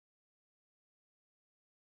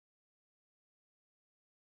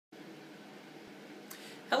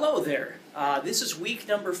Hello there. This is week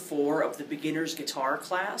number 4 of the beginner's guitar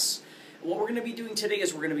class. What we're going to be doing today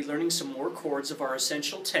is we're going to be learning some more chords of our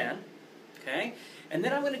Essential 10. Okay? And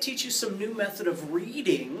then I'm going to teach you some new method of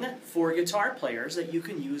reading for guitar players that you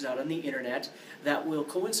can use out on the internet that will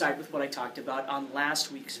coincide with what I talked about on last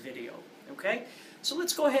week's video. Okay? So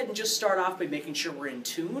let's go ahead and just start off by making sure we're in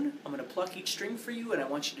tune. I'm going to pluck each string for you and I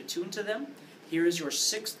want you to tune to them. Here is your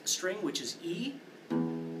 6th string, which is E.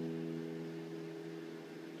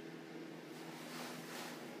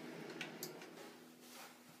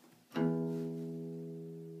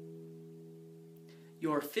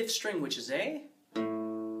 Your 5th string, which is A.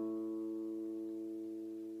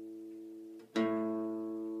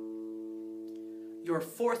 Your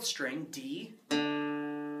 4th string, D.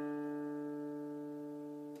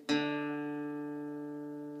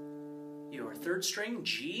 Your 3rd string,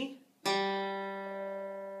 G. And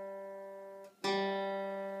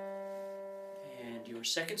your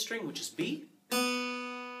 2nd string, which is B.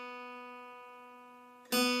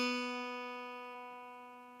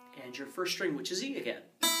 And your 1st string, which is E again.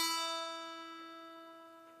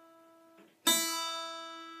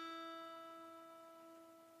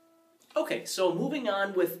 Okay, so moving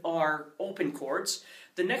on with our open chords,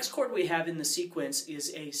 the next chord we have in the sequence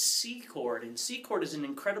is a C chord, and C chord is an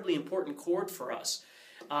incredibly important chord for us.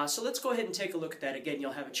 So let's go ahead and take a look at that. Again,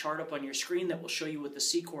 you'll have a chart up on your screen that will show you what the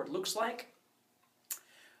C chord looks like.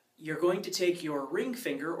 You're going to take your ring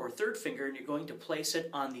finger or 3rd finger and you're going to place it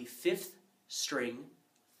on the 5th string,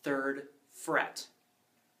 3rd fret.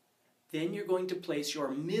 Then you're going to place your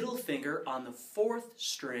middle finger on the 4th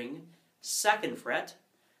string, 2nd fret.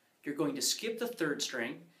 You're going to skip the 3rd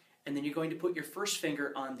string, and then you're going to put your 1st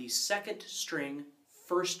finger on the 2nd string,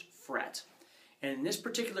 1st fret. And in this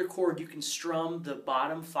particular chord, you can strum the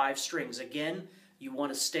bottom 5 strings. Again, you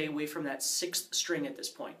want to stay away from that 6th string at this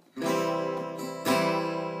point. All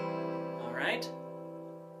right?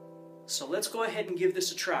 So let's go ahead and give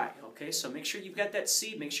this a try. Okay, so make sure you've got that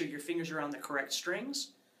C, make sure your fingers are on the correct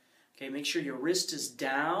strings. Okay, make sure your wrist is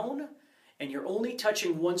down, and you're only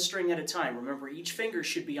touching one string at a time. Remember, each finger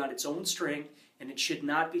should be on its own string, and it should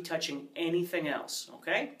not be touching anything else,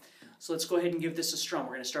 okay? So let's go ahead and give this a strum.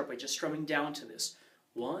 We're going to start by just strumming down to this.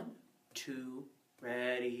 1, 2,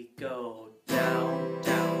 ready, go. Down,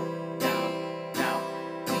 down, down, down.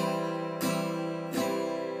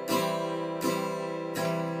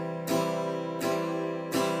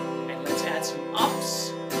 And let's add some ups.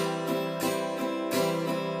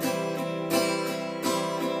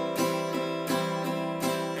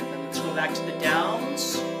 Back to the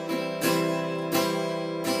downs.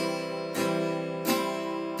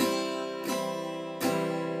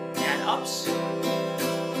 And ups.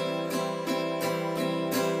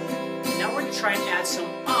 Now we're going to try and add some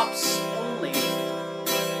ups only.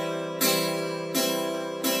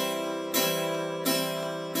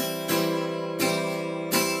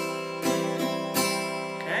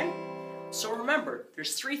 Okay? So remember,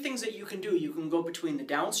 there's 3 things that you can do. You can go between the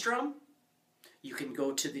down strum, you can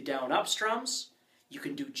go to the down-up strums, you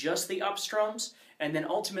can do just the up strums, and then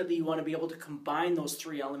ultimately you want to be able to combine those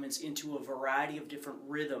 3 elements into a variety of different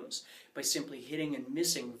rhythms by simply hitting and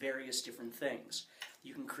missing various different things.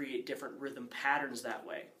 You can create different rhythm patterns that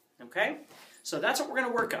way. Okay? So that's what we're going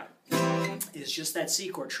to work on, is just that C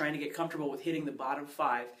chord, trying to get comfortable with hitting the bottom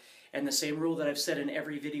 5. And the same rule that I've said in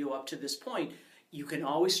every video up to this point, you can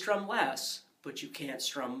always strum less, but you can't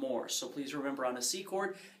strum more. So please remember, on a C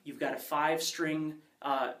chord, you've got a 5-string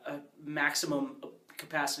maximum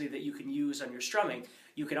capacity that you can use on your strumming.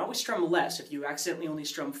 You can always strum less. If you accidentally only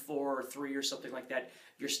strum 4 or 3 or something like that,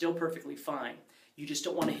 you're still perfectly fine. You just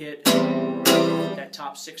don't want to hit that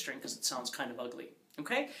top 6th string because it sounds kind of ugly.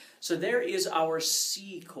 Okay? So there is our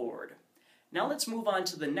C chord. Now let's move on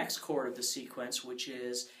to the next chord of the sequence, which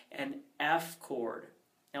is an F chord.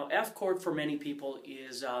 Now, F chord for many people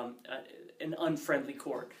is an unfriendly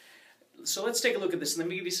chord. So let's take a look at this, and let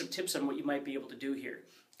me give you some tips on what you might be able to do here.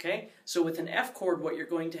 Okay? So with an F chord, what you're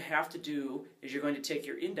going to have to do is you're going to take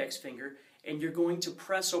your index finger and you're going to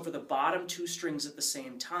press over the bottom 2 strings at the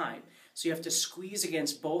same time. So you have to squeeze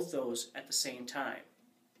against both those at the same time.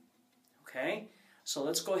 Okay? So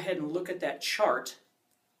let's go ahead and look at that chart,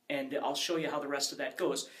 and I'll show you how the rest of that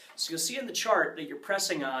goes. So you'll see in the chart that you're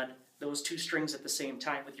pressing on those 2 strings at the same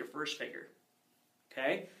time with your 1st finger.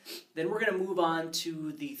 Okay? Then we're going to move on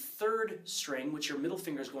to the 3rd string, which your middle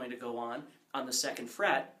finger is going to go on the 2nd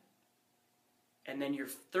fret. And then your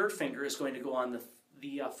 3rd finger is going to go on the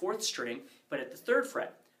 4th string, but at the 3rd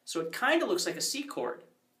fret. So it kind of looks like a C chord.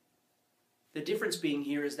 The difference being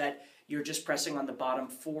here is that you're just pressing on the bottom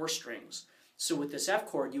 4 strings. So with this F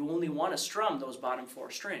chord, you only want to strum those bottom 4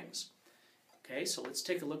 strings. Okay, so let's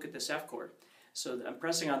take a look at this F chord. So I'm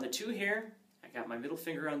pressing on the 2 here, I got my middle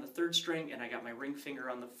finger on the 3rd string, and I got my ring finger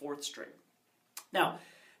on the 4th string. Now,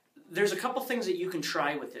 there's a couple things that you can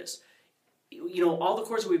try with this. You know, all the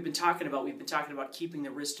chords that we've been talking about keeping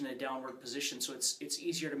the wrist in a downward position, so it's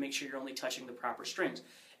easier to make sure you're only touching the proper strings.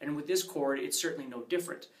 And with this chord, it's certainly no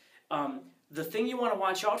different. The thing you want to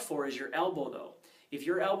watch out for is your elbow, though. If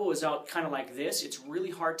your elbow is out kind of like this, it's really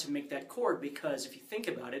hard to make that chord, because if you think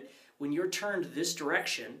about it, when you're turned this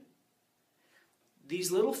direction,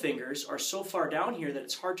 these little fingers are so far down here that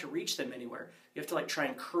it's hard to reach them anywhere. You have to like try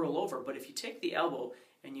and curl over. But if you take the elbow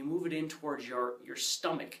and you move it in towards your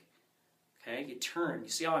stomach, okay, you turn. You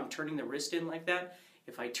see how I'm turning the wrist in like that?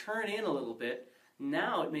 If I turn in a little bit,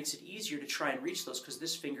 now it makes it easier to try and reach those, because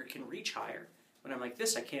this finger can reach higher. When I'm like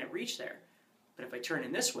this, I can't reach there. But if I turn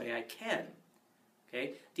in this way, I can.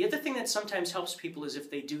 Okay? The other thing that sometimes helps people is if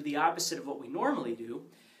they do the opposite of what we normally do,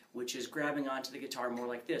 which is grabbing onto the guitar more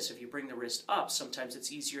like this. If you bring the wrist up, sometimes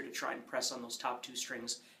it's easier to try and press on those top 2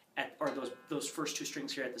 strings, or those first 2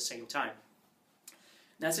 strings here at the same time.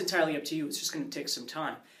 That's entirely up to you. It's just going to take some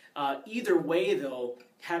time. Either way, though,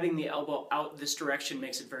 having the elbow out this direction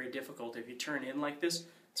makes it very difficult. If you turn in like this,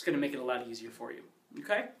 it's going to make it a lot easier for you.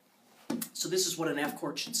 Okay? So this is what an F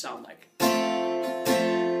chord should sound like.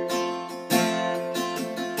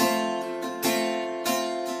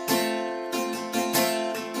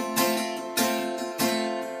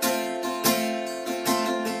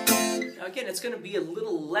 Again, it's going to be a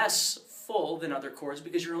little less full than other chords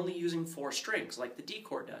because you're only using 4 strings, like the D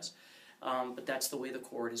chord does. But that's the way the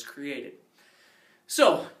chord is created.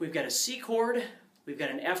 So, we've got a C chord, we've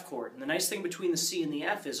got an F chord. And the nice thing between the C and the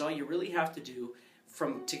F is all you really have to do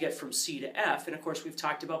to get from C to F, and of course we've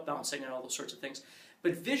talked about bouncing and all those sorts of things,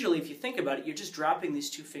 but visually, if you think about it, you're just dropping these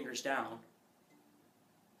 2 fingers down,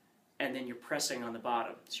 and then you're pressing on the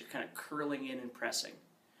bottom. So you're kind of curling in and pressing.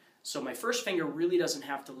 So my first finger really doesn't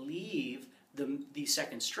have to leave the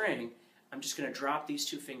 2nd string. I'm just going to drop these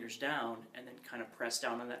 2 fingers down and then kind of press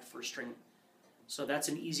down on that 1st string. So that's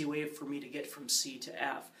an easy way for me to get from C to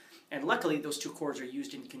F. And luckily, those 2 chords are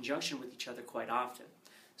used in conjunction with each other quite often.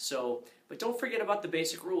 So, but don't forget about the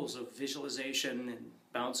basic rules of visualization and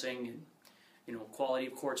bouncing and, you know, quality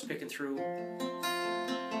of chords picking through.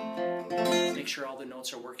 Make sure all the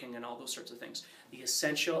notes are working and all those sorts of things. The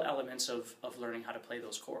essential elements of learning how to play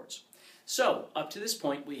those chords. So, up to this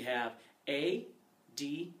point, we have A,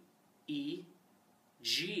 D, E,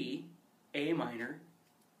 G, A minor,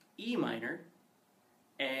 E minor,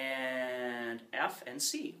 and F and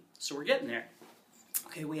C. So we're getting there.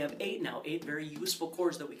 Okay, we have 8 now, 8 very useful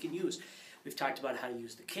chords that we can use. We've talked about how to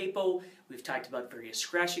use the capo. We've talked about various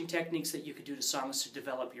scratching techniques that you could do to songs to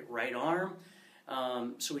develop your right arm.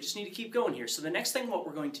 So we just need to keep going here. So the next thing what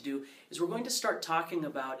we're going to do is we're going to start talking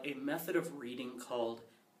about a method of reading called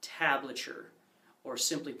tablature, or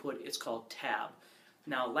simply put, it's called tab.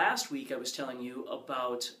 Now, last week I was telling you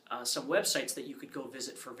about some websites that you could go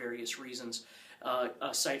visit for various reasons,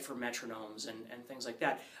 a site for metronomes and things like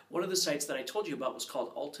that. One of the sites that I told you about was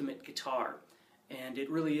called Ultimate Guitar, and it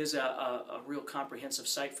really is a real comprehensive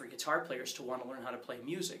site for guitar players to want to learn how to play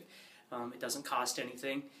music. It doesn't cost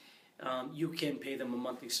anything. You can pay them a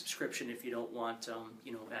monthly subscription if you don't want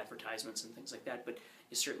you know, advertisements and things like that, but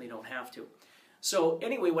you certainly don't have to. So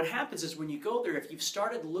anyway, what happens is when you go there, if you've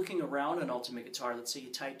started looking around on Ultimate Guitar, let's say you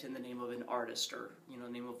typed in the name of an artist or, you know,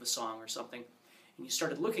 the name of a song or something, and you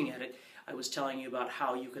started looking at it, I was telling you about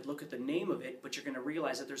how you could look at the name of it, but you're going to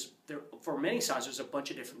realize that for many songs, there's a bunch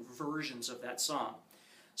of different versions of that song.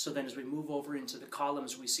 So then as we move over into the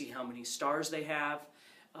columns, we see how many stars they have.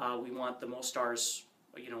 We want the most stars,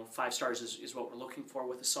 you know, 5 stars is what we're looking for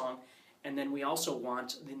with a song. And then we also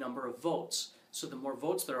want the number of votes. So the more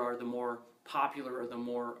votes there are, the more popular or the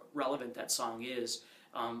more relevant that song is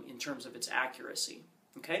in terms of its accuracy.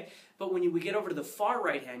 Okay? But when we get over to the far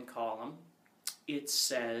right-hand column, it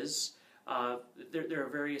says there are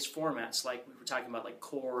various formats, like we were talking about, like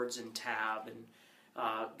chords and tab and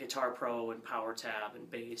Guitar Pro and Power Tab and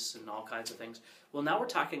bass and all kinds of things. Well, now we're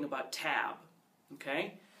talking about tab.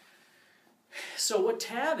 Okay? So what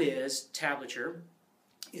tab is, tablature,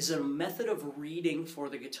 is a method of reading for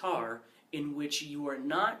the guitar in which you are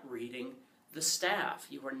not reading the staff.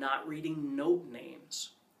 You are not reading note names.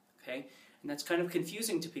 Okay? And that's kind of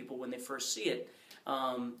confusing to people when they first see it.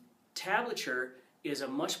 Tablature is a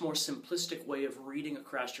much more simplistic way of reading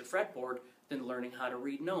across your fretboard than learning how to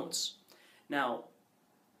read notes. Now,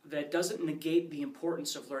 that doesn't negate the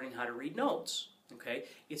importance of learning how to read notes. Okay?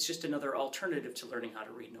 It's just another alternative to learning how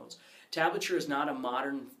to read notes. Tablature is not a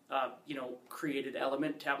modern, you know, created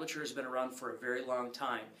element. Tablature has been around for a very long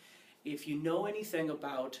time. If you know anything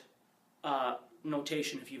about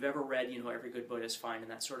notation, if you've ever read, Every Good Boy Is Fine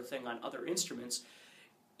and that sort of thing on other instruments,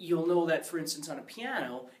 you'll know that, for instance, on a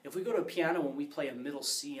piano, if we go to a piano and we play a middle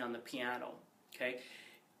C on the piano, okay,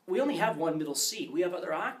 we only have one middle C. We have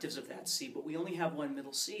other octaves of that C, but we only have one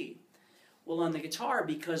middle C. Well, on the guitar,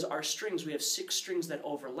 because our strings, we have 6 strings that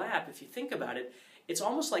overlap, if you think about it, it's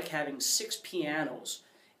almost like having 6 pianos,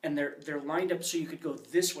 and they're lined up so you could go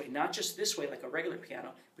this way, not just this way like a regular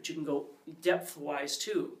piano, but you can go depth-wise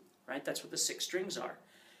too, right? That's what the 6 strings are.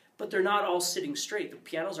 But they're not all sitting straight. The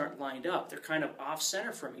pianos aren't lined up. They're kind of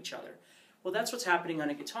off-center from each other. Well, that's what's happening on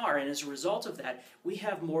a guitar, and as a result of that, we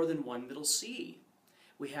have more than one middle C.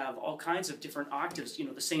 We have all kinds of different octaves,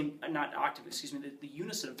 the same, not octave, excuse me, the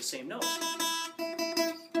unison of the same note.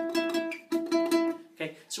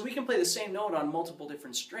 Okay, so we can play the same note on multiple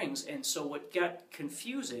different strings, and so what got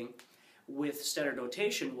confusing with standard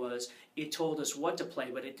notation was it told us what to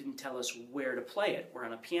play, but it didn't tell us where to play it. Where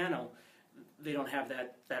on a piano, they don't have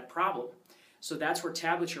that problem. So that's where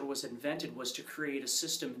tablature was invented, was to create a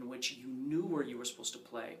system in which you knew where you were supposed to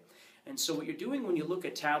play. And so what you're doing when you look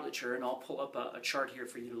at tablature, and I'll pull up a chart here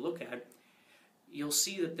for you to look at, you'll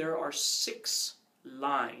see that there are 6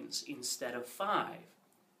 lines instead of 5.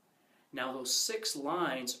 Now those 6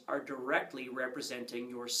 lines are directly representing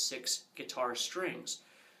your 6 guitar strings.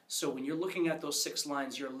 So when you're looking at those 6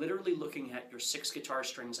 lines, you're literally looking at your 6 guitar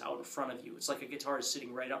strings out in front of you. It's like a guitar is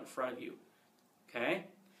sitting right out in front of you. Okay?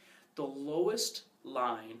 The lowest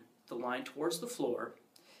line, the line towards the floor,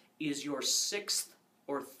 is your 6th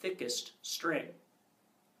or thickest string.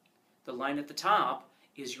 The line at the top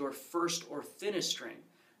is your 1st or thinnest string.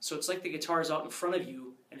 So it's like the guitar is out in front of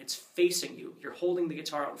you and it's facing you. You're holding the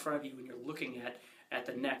guitar out in front of you and you're looking at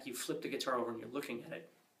the neck. You flip the guitar over and you're looking at it.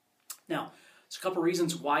 Now, there's a couple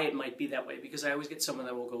reasons why it might be that way, because I always get someone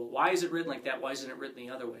that will go, why is it written like that? Why isn't it written the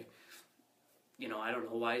other way? I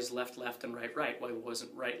don't know, why is left left and right right? Why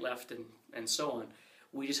wasn't right left and so on?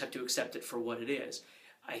 We just have to accept it for what it is.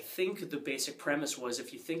 I think the basic premise was,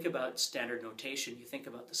 if you think about standard notation, you think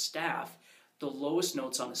about the staff, the lowest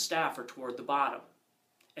notes on a staff are toward the bottom,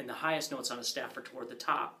 and the highest notes on a staff are toward the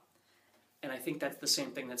top. And I think that's the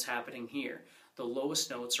same thing that's happening here. The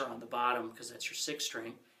lowest notes are on the bottom, because that's your 6th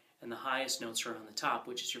string, and the highest notes are on the top,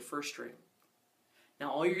 which is your 1st string.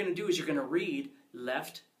 Now all you're going to do is you're going to read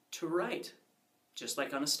left to right, just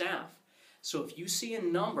like on a staff. So if you see a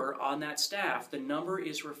number on that staff, the number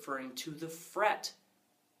is referring to the fret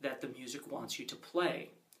that the music wants you to play.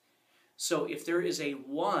 So if there is a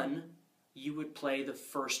 1, you would play the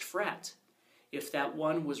 1st fret. If that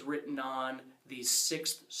 1 was written on the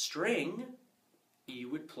 6th string, you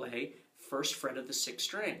would play 1st fret of the 6th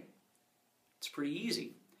string. It's pretty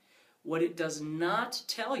easy. What it does not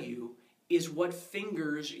tell you is what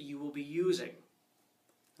fingers you will be using.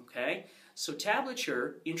 Okay? So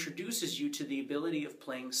tablature introduces you to the ability of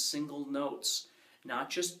playing single notes, not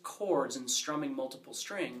just chords and strumming multiple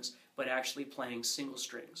strings, but actually playing single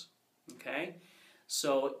strings. Okay?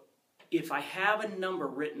 So if I have a number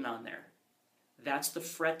written on there, that's the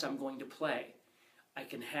fret I'm going to play. I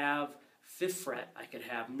can have 5th fret, I could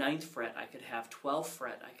have 9th fret, I could have 12th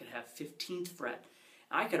fret, I could have 15th fret.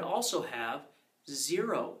 I could also have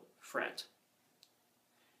 0 fret.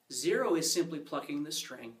 0 is simply plucking the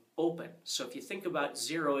string open. So if you think about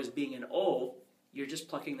 0 as being an O, you're just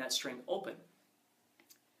plucking that string open.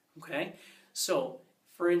 Okay? So,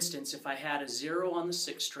 for instance, if I had a 0 on the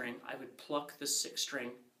 6th string, I would pluck the 6th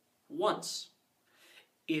string once.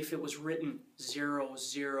 If it was written 0,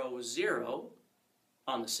 0, 0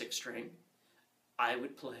 on the 6th string, I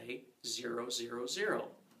would play 0, 0, 0.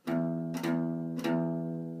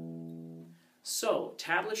 So,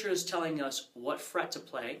 tablature is telling us what fret to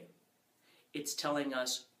play, it's telling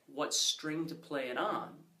us what string to play it on,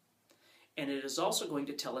 and it is also going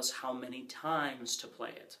to tell us how many times to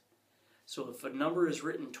play it. So if a number is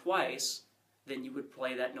written twice, then you would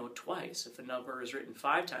play that note twice. If a number is written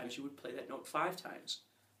 5 times, you would play that note 5 times.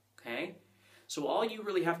 Okay? So all you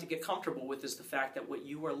really have to get comfortable with is the fact that what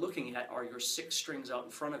you are looking at are your 6 strings out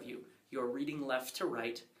in front of you. You're reading left to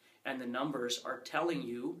right, and the numbers are telling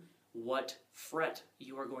you what fret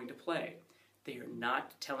you are going to play. They are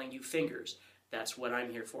not telling you fingers. That's what I'm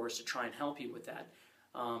here for, is to try and help you with that.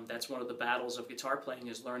 That's one of the battles of guitar playing,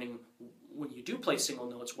 is learning, when you do play single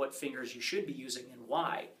notes, what fingers you should be using and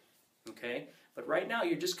why. Okay? But right now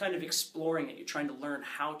you're just kind of exploring it. You're trying to learn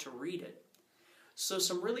how to read it. So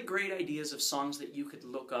some really great ideas of songs that you could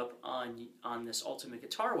look up on this Ultimate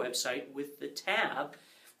Guitar website with the tab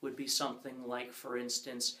would be something like, for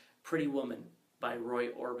instance, Pretty Woman by Roy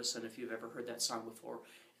Orbison, if you've ever heard that song before.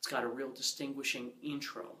 It's got a real distinguishing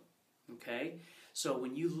intro. Okay? So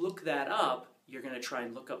when you look that up, you're going to try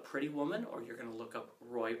and look up Pretty Woman, or you're going to look up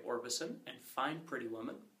Roy Orbison and find Pretty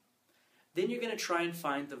Woman. Then you're going to try and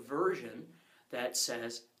find the version that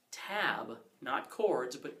says tab, not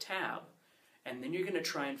chords, but tab. And then you're going to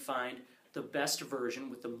try and find the best version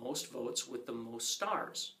with the most votes with the most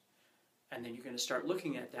stars. And then you're going to start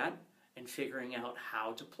looking at that and figuring out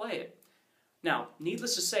how to play it. Now,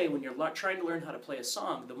 needless to say, when you're trying to learn how to play a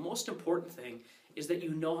song, the most important thing is that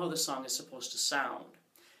you know how the song is supposed to sound.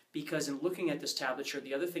 Because in looking at this tablature,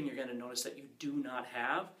 the other thing you're going to notice that you do not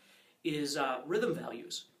have is rhythm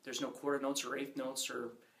values. There's no quarter notes or eighth notes or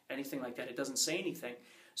anything like that. It doesn't say anything.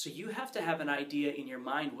 So you have to have an idea in your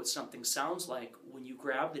mind what something sounds like when you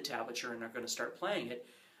grab the tablature and are going to start playing it,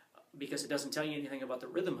 because it doesn't tell you anything about the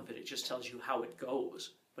rhythm of it. It just tells you how it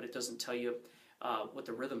goes, but it doesn't tell you what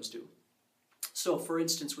the rhythms do. So, for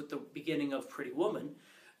instance, with the beginning of Pretty Woman,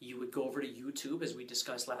 you would go over to YouTube, as we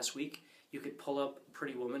discussed last week. You could pull up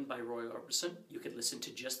Pretty Woman by Roy Orbison. You could listen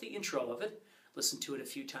to just the intro of it, listen to it a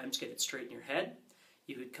few times, get it straight in your head.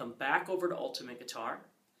 You could come back over to Ultimate Guitar.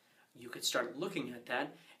 You could start looking at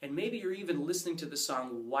that, and maybe you're even listening to the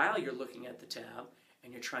song while you're looking at the tab,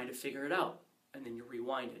 and you're trying to figure it out. And then you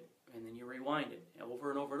rewind it, and then you rewind it,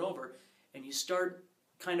 over and over and over, and you start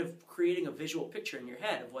kind of creating a visual picture in your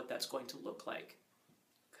head of what that's going to look like.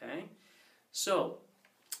 Okay? So,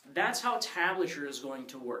 that's how tablature is going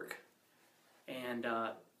to work. And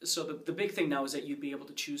so the big thing now is that you'd be able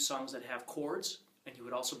to choose songs that have chords, and you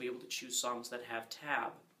would also be able to choose songs that have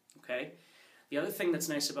tab. Okay? The other thing that's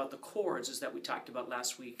nice about the chords is that we talked about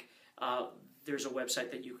last week, there's a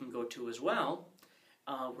website that you can go to as well,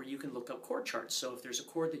 where you can look up chord charts. So if there's a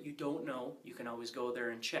chord that you don't know, you can always go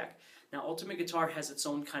there and check. Now, Ultimate Guitar has its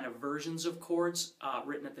own kind of versions of chords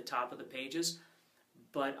written at the top of the pages,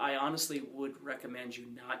 but I honestly would recommend you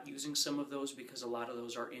not using some of those because a lot of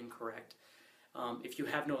those are incorrect. If you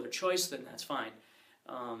have no other choice, then that's fine.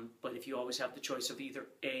 But if you always have the choice of either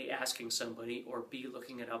A, asking somebody, or B,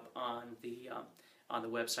 looking it up on the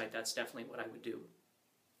website, that's definitely what I would do.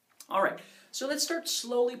 All right, so let's start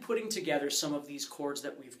slowly putting together some of these chords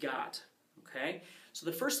that we've got. Okay, so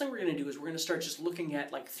the first thing we're going to do is we're going to start just looking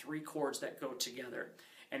at like 3 chords that go together.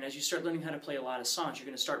 And as you start learning how to play a lot of songs, you're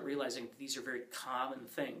going to start realizing that these are very common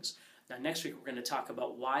things. Now, next week we're going to talk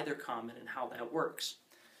about why they're common and how that works.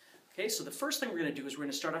 Okay, so the first thing we're going to do is we're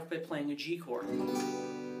going to start off by playing a G chord. And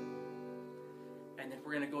then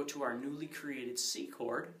we're going to go to our newly created C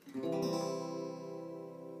chord.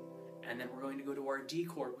 And then we're going to go to our D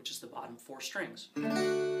chord, which is the bottom 4 strings. And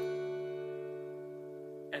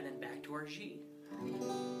then back to our G.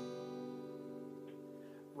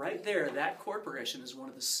 Right there, that chord progression is one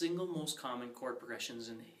of the single most common chord progressions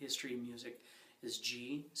in the history of music, is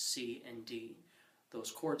G, C, and D.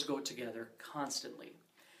 Those chords go together constantly.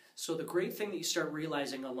 So the great thing that you start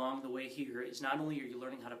realizing along the way here is not only are you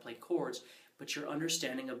learning how to play chords, but you're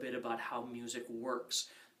understanding a bit about how music works.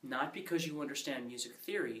 Not because you understand music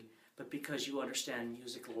theory, but because you understand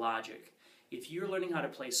music logic. If you're learning how to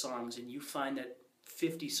play songs and you find that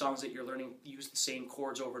 50 songs that you're learning use the same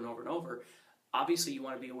chords over and over and over, obviously you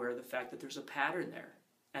want to be aware of the fact that there's a pattern there.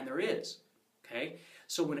 And there is. Okay?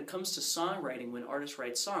 So when it comes to songwriting, when artists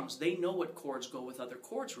write songs, they know what chords go with other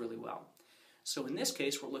chords really well. So in this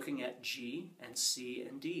case, we're looking at G and C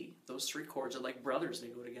and D. Those 3 chords are like brothers. They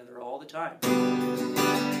go together all the time.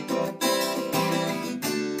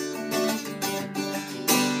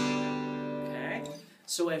 Okay?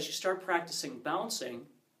 So as you start practicing bouncing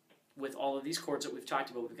with all of these chords that we've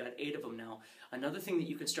talked about, we've got 8 of them now. Another thing that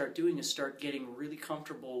you can start doing is start getting really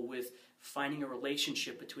comfortable with finding a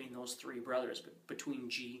relationship between those 3 brothers, between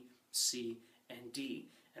G, C, and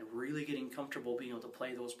D, and really getting comfortable being able to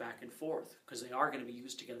play those back and forth, because they are going to be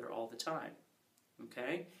used together all the time.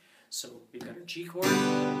 Okay? So we've got our G chord,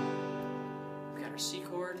 we've got our C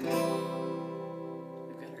chord, we've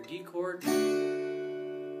got our D chord,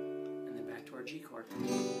 and then back to our G chord.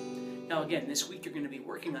 Now again, this week you're going to be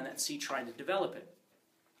working on that C, trying to develop it.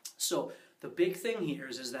 So the big thing here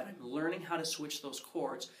is that I'm learning how to switch those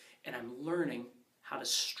chords, and I'm learning how to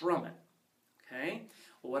strum it. Okay?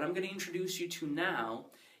 Well, what I'm going to introduce you to now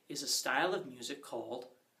is a style of music called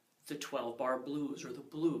the 12-bar blues, or the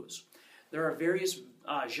blues. There are various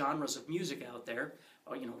genres of music out there,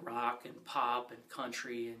 rock and pop and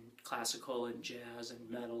country and classical and jazz and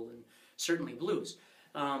metal and certainly blues.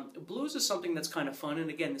 Blues is something that's kind of fun, and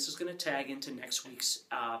again, this is going to tag into next week's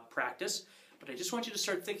practice, but I just want you to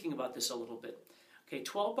start thinking about this a little bit. Okay,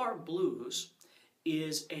 12-bar blues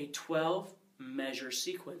is a 12-measure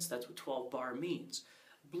sequence. That's what 12-bar means.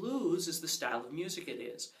 Blues is the style of music it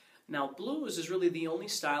is. Now, blues is really the only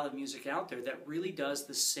style of music out there that really does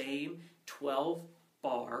the same 12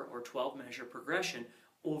 bar or 12 measure progression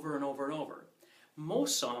over and over and over.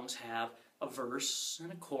 Most songs have a verse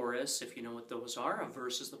and a chorus, if you know what those are. A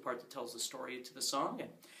verse is the part that tells the story to the song, and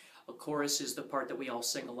a chorus is the part that we all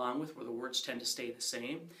sing along with, where the words tend to stay the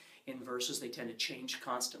same. In verses, they tend to change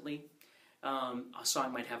constantly. A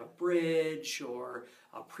song might have a bridge or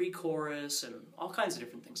a pre-chorus and all kinds of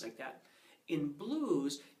different things like that. In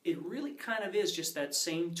blues, it really kind of is just that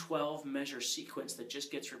same 12 measure sequence that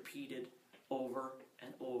just gets repeated over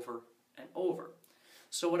and over and over.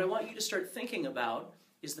 So what I want you to start thinking about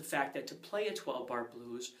is the fact that to play a 12-bar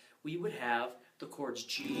blues, we would have the chords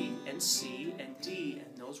G and C and D,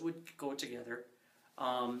 and those would go together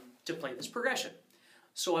to play this progression.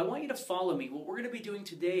 So I want you to follow me. What we're going to be doing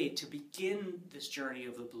today to begin this journey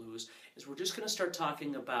of the blues is we're just going to start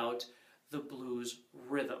talking about the blues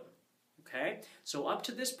rhythm. Okay? So up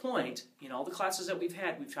to this point, in all the classes that we've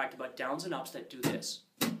had, we've talked about downs and ups that do this.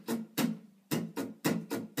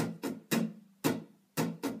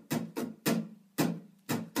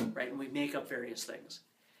 Right? And we make up various things.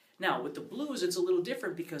 Now, with the blues, it's a little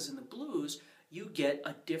different because in the blues, you get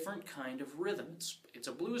a different kind of rhythm. It's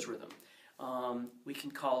a blues rhythm. We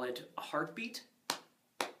can call it a heartbeat.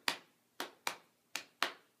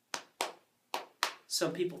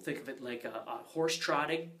 Some people think of it like a horse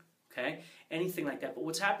trotting, okay? Anything like that. But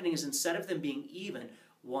what's happening is instead of them being even,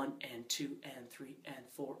 1 and 2 and 3 and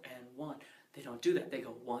 4 and 1, they don't do that. They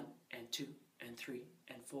go 1 and 2 and 3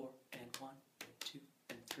 and 4 and 1 and 2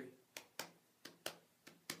 and 3.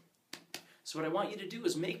 So what I want you to do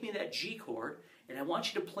is make me that G chord, and I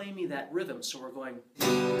want you to play me that rhythm. So we're going...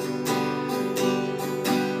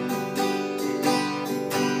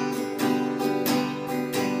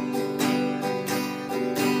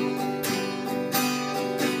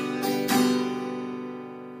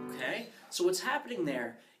 Okay? So what's happening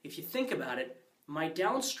there, if you think about it, my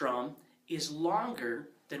down strum is longer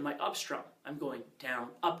than my up strum. I'm going down,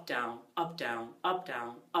 up, down, up, down, up,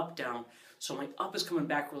 down, up, down. So my up is coming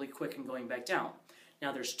back really quick and going back down.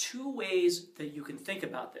 Now there's two ways that you can think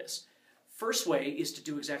about this. First way is to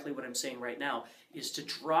do exactly what I'm saying right now, is to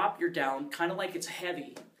drop your down kind of like it's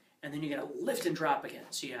heavy, and then you're going to lift and drop again.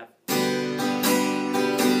 So you have...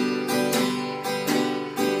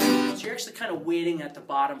 So you're actually kind of waiting at the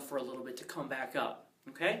bottom for a little bit to come back up,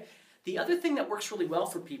 okay? The other thing that works really well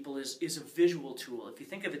for people is a visual tool. If you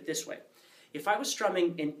think of it this way, if I was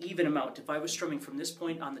strumming an even amount, if I was strumming from this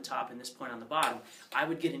point on the top and this point on the bottom, I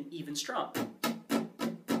would get an even strum,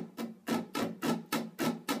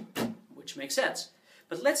 which makes sense.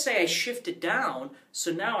 But let's say I shift it down,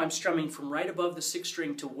 so now I'm strumming from right above the 6th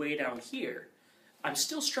string to way down here. I'm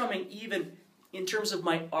still strumming even in terms of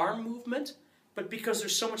my arm movement, but because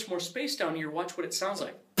there's so much more space down here, watch what it sounds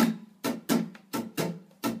like.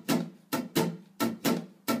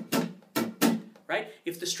 Right?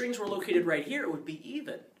 If the strings were located right here, it would be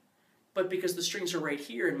even. But because the strings are right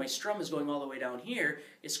here and my strum is going all the way down here,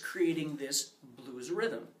 it's creating this blues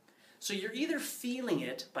rhythm. So you're either feeling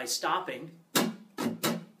it by stopping,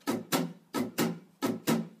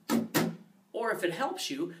 or if it helps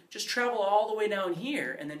you, just travel all the way down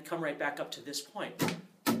here and then come right back up to this point.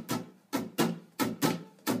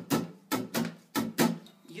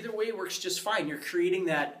 Either way works just fine. You're creating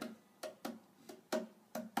that...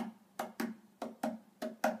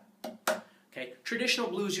 Okay, traditional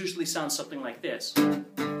blues usually sounds something like this. Kind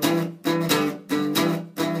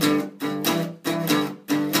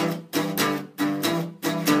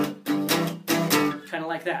of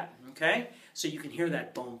like that, okay? So you can hear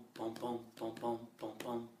that boom, boom, boom, boom, boom, boom,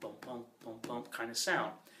 boom, boom, boom, boom, boom kind of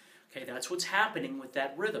sound. Okay, that's what's happening with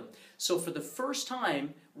that rhythm. So for the first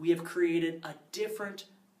time, we have created a different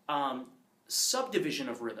subdivision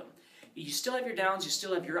of rhythm. You still have your downs, you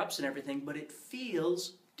still have your ups and everything, but it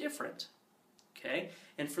feels different. Okay?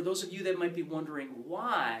 And for those of you that might be wondering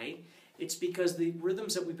why, it's because the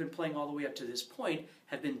rhythms that we've been playing all the way up to this point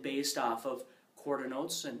have been based off of quarter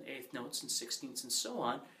notes and eighth notes and 16ths and so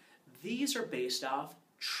on. These are based off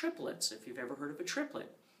triplets, if you've ever heard of a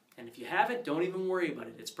triplet. And if you haven't, don't even worry about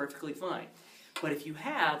it. It's perfectly fine. But if you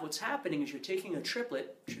have, what's happening is you're taking a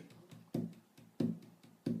triplet,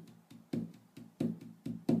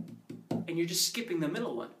 and you're just skipping the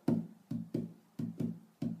middle one.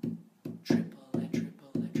 Triplet,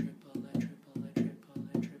 triplet, triplet, triplet,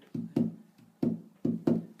 triplet, triplet.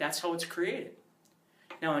 That's how it's created.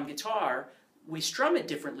 Now on guitar, we strum it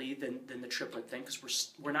differently than the triplet thing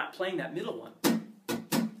because we're not playing that middle one.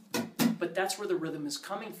 But that's where the rhythm is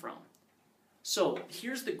coming from. So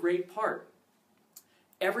here's the great part.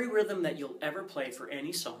 Every rhythm that you'll ever play for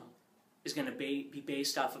any song is going to be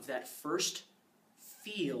based off of that first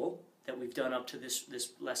feel that we've done up to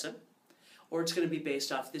this lesson, or it's going to be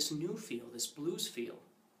based off this new feel, this blues feel,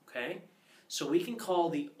 okay? So we can call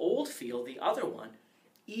the old feel, the other one,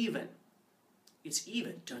 even. It's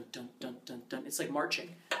even. Dun, dun, dun, dun, dun. It's like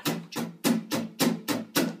marching.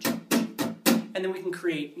 And then we can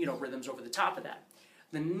create, rhythms over the top of that.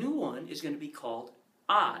 The new one is going to be called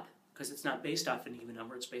odd, because it's not based off an even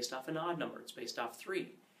number, it's based off an odd number, it's based off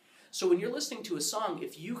 3. So when you're listening to a song,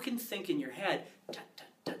 if you can think in your head,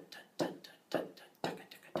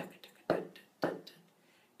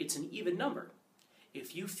 it's an even number.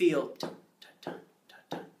 If you feel,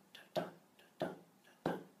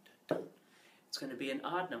 it's going to be an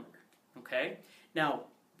odd number, okay? Now,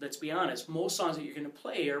 let's be honest, most songs that you're going to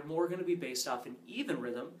play are more going to be based off an even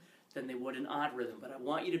rhythm than they would an odd rhythm. But I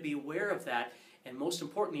want you to be aware of that, and most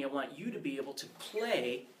importantly, I want you to be able to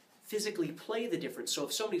physically play the difference. So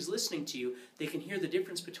if somebody's listening to you, they can hear the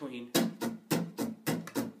difference between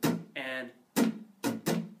and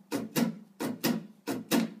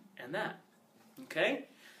that. Okay?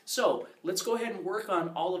 So let's go ahead and work on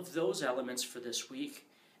all of those elements for this week.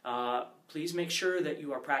 Please make sure that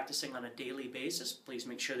you are practicing on a daily basis. Please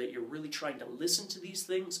make sure that you're really trying to listen to these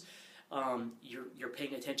things. You're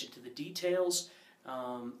paying attention to the details,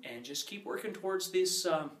 and just keep working towards this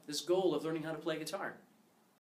goal of learning how to play guitar.